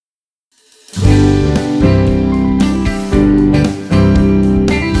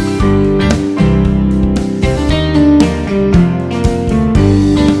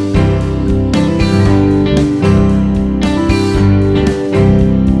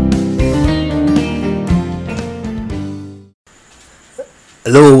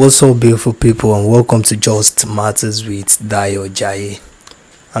Hello, what's up, beautiful people, and welcome to Just Matters with Dayo Jai.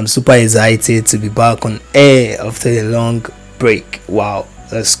 I'm super excited to be back on air after a long break. Wow,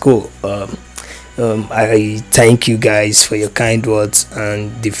 that's cool. I thank you guys for your kind words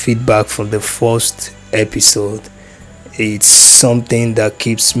and the feedback from the first episode. It's something that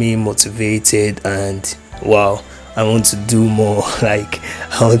keeps me motivated, and wow, I want to do more. I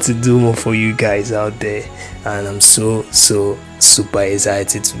want to do more for you guys out there, and I'm so super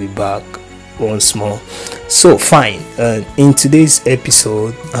excited to be back once more. So fine, in today's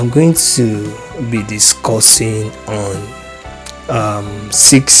episode I'm going to be discussing on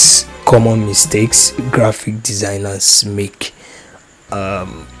six common mistakes graphic designers make.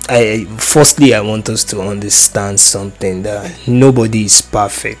 I want us to understand something, that nobody is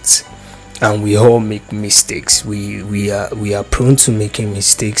perfect and we all make mistakes. We are prone to making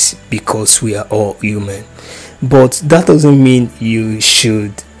mistakes because we are all human, but that doesn't mean you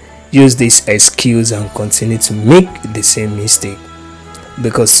should use this excuse and continue to make the same mistake,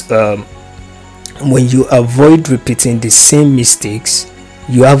 because when you avoid repeating the same mistakes,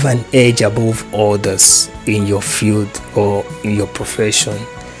 you have an edge above others in your field or in your profession.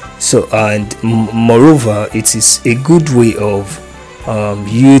 So, and moreover, it is a good way of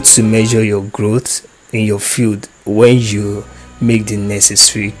you to measure your growth in your field when you make the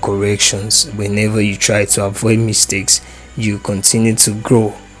necessary corrections. Whenever you try to avoid mistakes, you continue to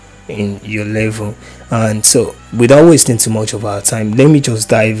grow in your level. And so, without wasting too much of our time, let me just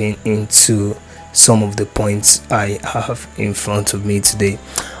dive into some of the points I have in front of me today.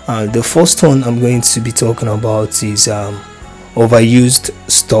 The first one I'm going to be talking about is overused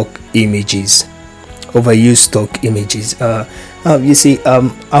stock images. You see,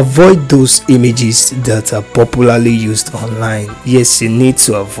 avoid those images that are popularly used online. Yes, you need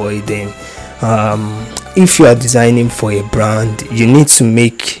to avoid them. If you are designing for a brand, you need to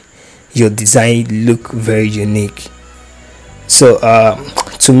make your design look very unique. So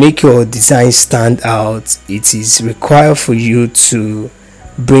to make your design stand out, it is required for you to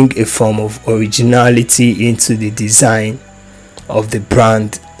bring a form of originality into the design of the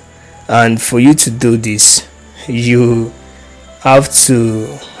brand. And for you to do this, you have to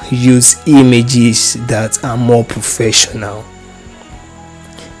use images that are more professional.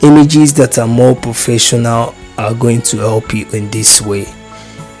 Images that are more professional are going to help you in this way.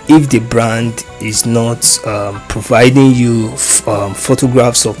 If the brand is not providing you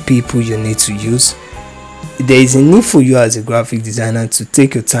photographs of people you need to use, there is a need for you as a graphic designer to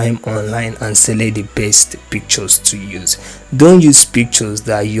take your time online and select the best pictures to use. Don't use pictures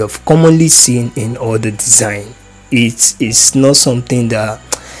that you have commonly seen in other design. It's not something that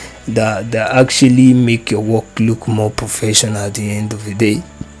actually make your work look more professional at the end of the day.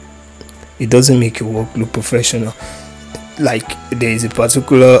 It doesn't make your work look professional. Like, there is a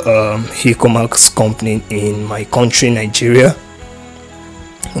particular e-commerce company in my country, Nigeria.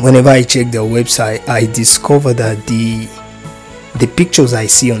 Whenever I check their website, I discover that the pictures I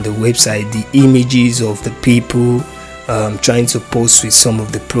see on the website, the images of the people trying to post with some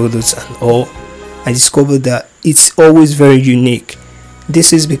of the products and all, I discovered that it's always very unique.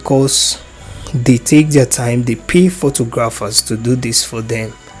 This is because they take their time, they pay photographers to do this for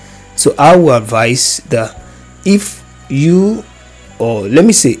them. So I will advise that if your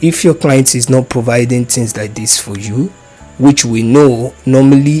client is not providing things like this for you, which we know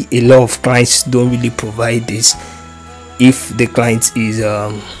normally a lot of clients don't really provide this. If the client is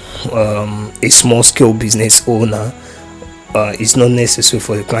a small scale business owner, it's not necessary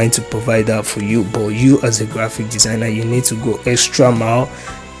for the client to provide that for you, but you as a graphic designer, you need to go extra mile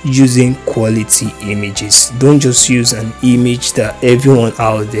using quality images. Don't just use an image that everyone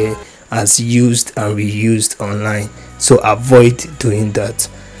out there has used and reused online. So avoid doing that.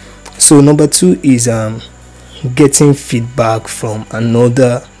 So number 2 is getting feedback from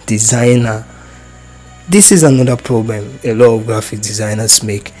another designer. This is another problem a lot of graphic designers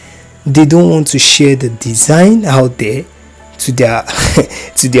make. They don't want to share the design out there to their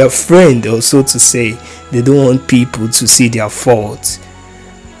to their friend, or so to say. They don't want people to see their faults.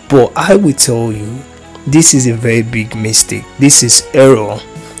 But I will tell you, this is a very big mistake. This is error.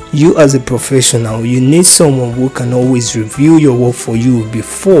 You as a professional, you need someone who can always review your work for you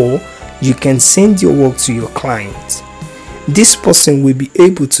before you can send your work to your client. This person will be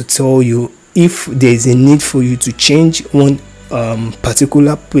able to tell you if there is a need for you to change one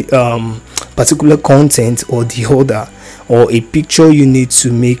particular content or the other, or a picture you need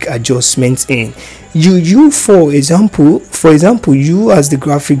to make adjustments in. For example, you as the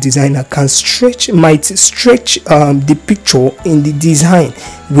graphic designer might stretch the picture in the design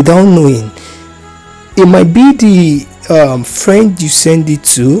without knowing. It might be the friend you send it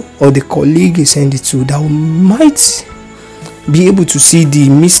to or the colleague you send it to that might be able to see the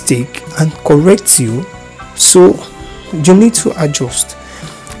mistake and correct you, so you need to adjust.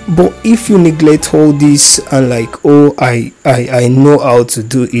 But if you neglect all this and like, oh, I know how to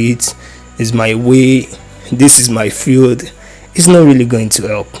do it, is my way, this is my field, it's not really going to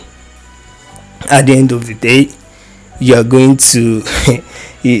help. At the end of the day, you are going to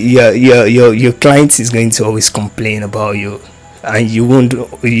your client is going to always complain about you, and you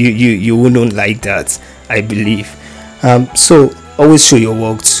wouldn't like that, I believe. So always show your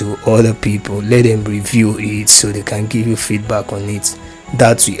work to other people, let them review it so they can give you feedback on it.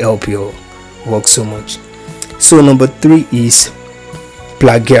 That will help your work so much. So number 3 is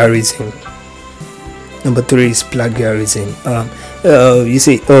plagiarism. You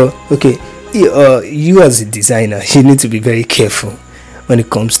say, okay, you as a designer, you need to be very careful when it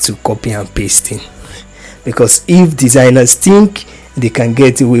comes to copy and pasting, because if designers think they can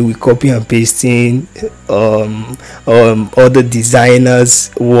get away with copy and pasting other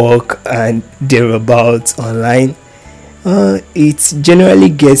designers' work and thereabouts online, it generally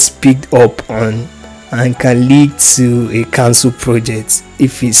gets picked up on and can lead to a cancel project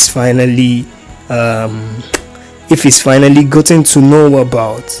if it's finally gotten to know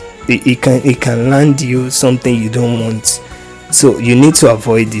about. It can land you something you don't want. So you need to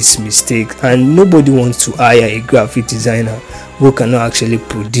avoid this mistake, and nobody wants to hire a graphic designer who cannot actually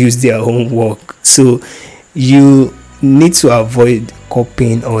produce their own work. So you need to avoid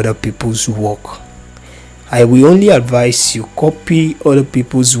copying other people's work. I will only advise you copy other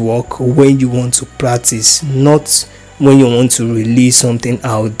people's work when you want to practice, not when you want to release something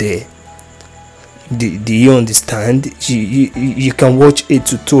out there. Do you understand? You can watch a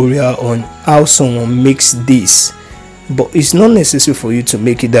tutorial on how someone makes this, but it's not necessary for you to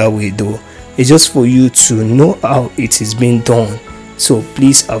make it that way though. It's just for you to know how it is being done. So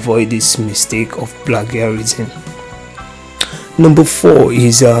please avoid this mistake of plagiarism. Number 4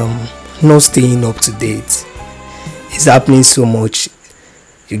 is not staying up to date. It's happening so much.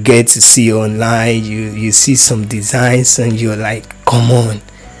 You get to see online, you see some designs and you're like, come on,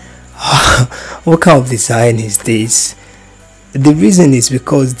 what kind of design is this? The reason is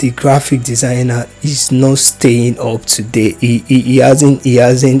because the graphic designer is not staying up to date. He hasn't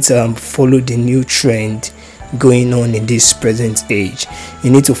followed the new trend going on in this present age.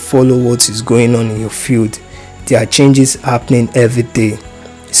 You need to follow what is going on in your field. There are changes happening every day.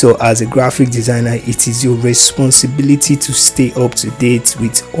 So as a graphic designer, it is your responsibility to stay up to date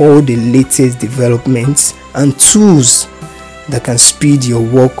with all the latest developments and tools that can speed your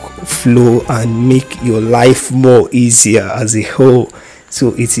workflow and make your life more easier as a whole. So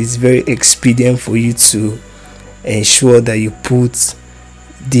it is very expedient for you to ensure that you put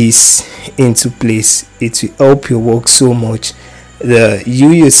this into place. It will help your work so much that you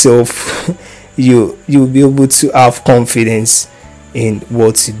yourself you'll be able to have confidence in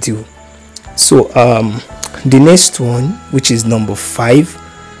what you do. So the next one, which is number 5,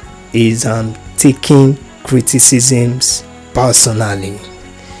 is taking criticisms personally.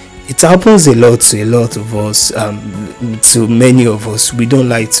 It happens a lot to a lot of us, to many of us. We don't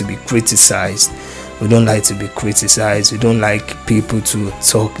like to be criticized. We don't like people to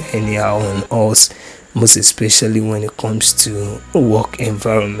talk anyhow on us, most especially when it comes to work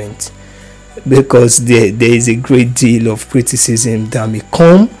environment, because there is a great deal of criticism that may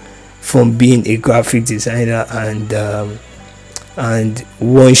come from being a graphic designer, and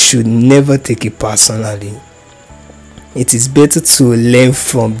one should never take it personally. It is better to learn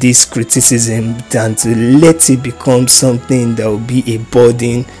from this criticism than to let it become something that will be a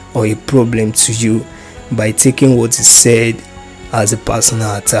burden or a problem to you by taking what is said as a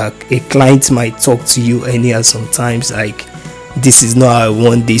personal attack. A client might talk to you anyhow sometimes, like, this is not how I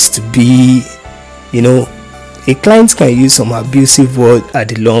want this to be. You know, a client can use some abusive word at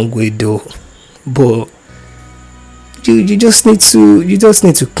the long way though, but you just need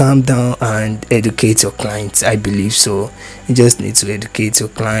to calm down and educate your clients. I believe so. You just need to educate your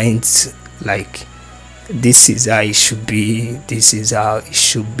clients, like, this is how it should be, this is how it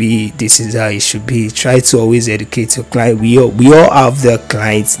should be, this is how it should be. Try to always educate your client. We all have the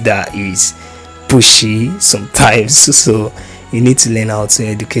clients that is pushy sometimes, so you need to learn how to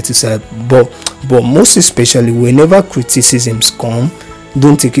educate yourself. But most especially, whenever criticisms come,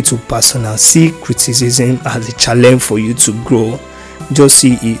 don't take it too personal. See criticism as a challenge for you to grow. Just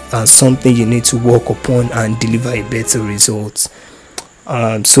see it as something you need to work upon and deliver a better result.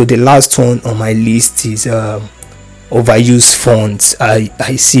 So the last one on my list is overused fonts.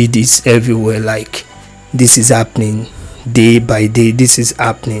 I see this everywhere. Like, this is happening day by day. This is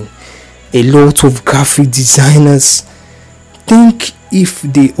happening. A lot of graphic designers think if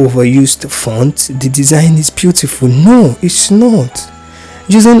they overuse the font, the design is beautiful. No, it's not.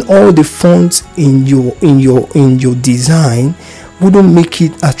 Using all the fonts in your design wouldn't make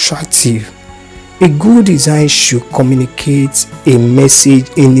it attractive. A good design should communicate a message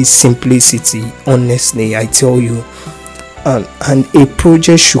in its simplicity. Honestly, I tell you. And a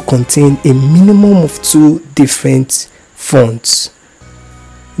project should contain a minimum of 2 different fonts.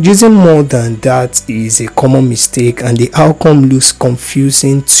 Using more than that is a common mistake, and the outcome looks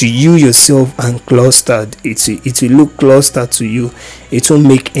confusing to you yourself and clustered. It will look clustered to you. It won't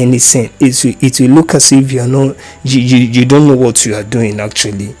make any sense. It will look as if you don't know what you are doing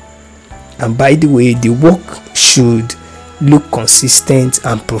actually. And by the way, the work should look consistent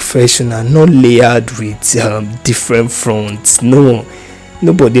and professional, not layered with different fronts. No,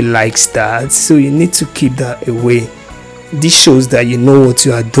 nobody likes that, so you need to keep that away. This shows that you know what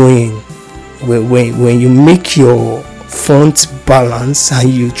you are doing. When you make your font balance and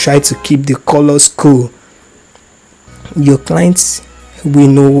you try to keep the colors cool, your clients will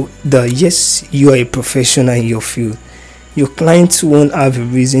know that yes, you are a professional in your field. Your clients won't have a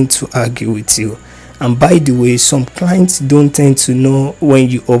reason to argue with you. And by the way, some clients don't tend to know when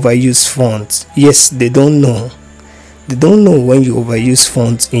you overuse fonts. Yes, they don't know. They don't know when you overuse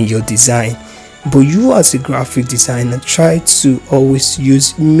fonts in your design. But you as a graphic designer, try to always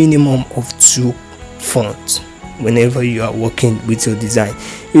use minimum of 2 fonts whenever you are working with your design.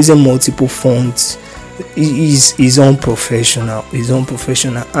 Using multiple fonts is unprofessional.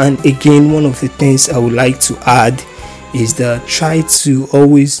 And again, one of the things I would like to add is that try to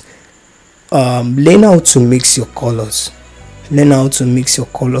always learn how to mix your colors. Learn how to mix your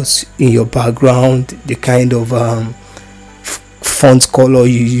colors in your background, the kind of font color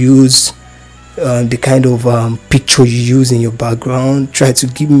you use, the kind of picture you use in your background. Try to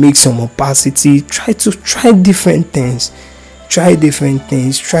make some opacity. Try different things. Try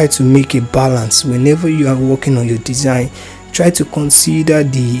to make a balance whenever you are working on your design. Try to consider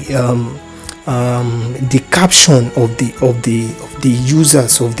the caption of the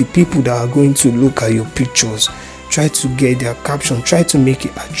users, of the people that are going to look at your pictures. Try to get their caption. Try to make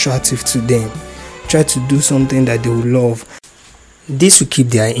it attractive to them. Try to do something that they will love. This will keep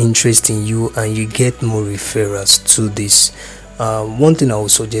their interest in you, and you get more referrals to this. One thing I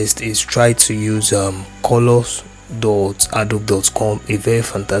would suggest is try to use colors.adobe.com, a very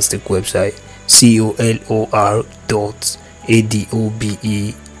fantastic website.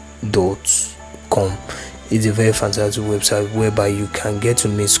 color.adobe.com. It's a very fantastic website whereby you can get to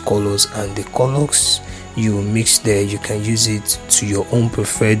mix colors, and the colors you mix there, you can use it to your own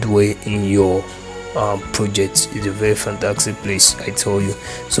preferred way in your project. Is a very fantastic place, I tell you.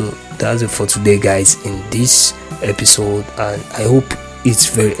 So that's it for today, guys, in this episode, and I hope it's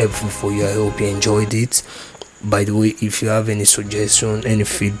very helpful for you. I hope you enjoyed it. By the way, if you have any suggestion, any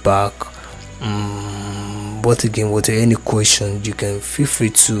feedback, any question, you can feel free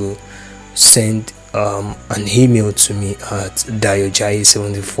to send an email to me at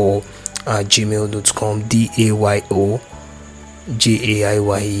dayojaye74@gmail.com,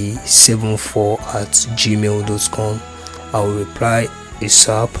 dayojaye74@gmail.com. I'll reply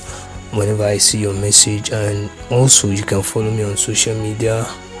ASAP whenever I see your message. And also you can follow me on social media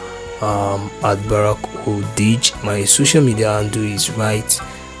at Barack Odij. My social media handle is right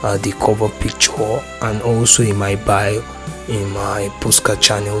the cover picture, and also in my bio, in my postcard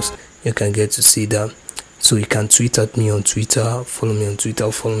channels, you can get to see that. So you can tweet at me on Twitter, follow me on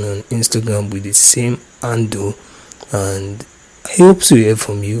Twitter, follow me on Instagram with the same handle. And I hope to hear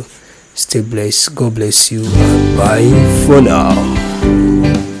from you. Stay blessed. God bless you. And bye for now.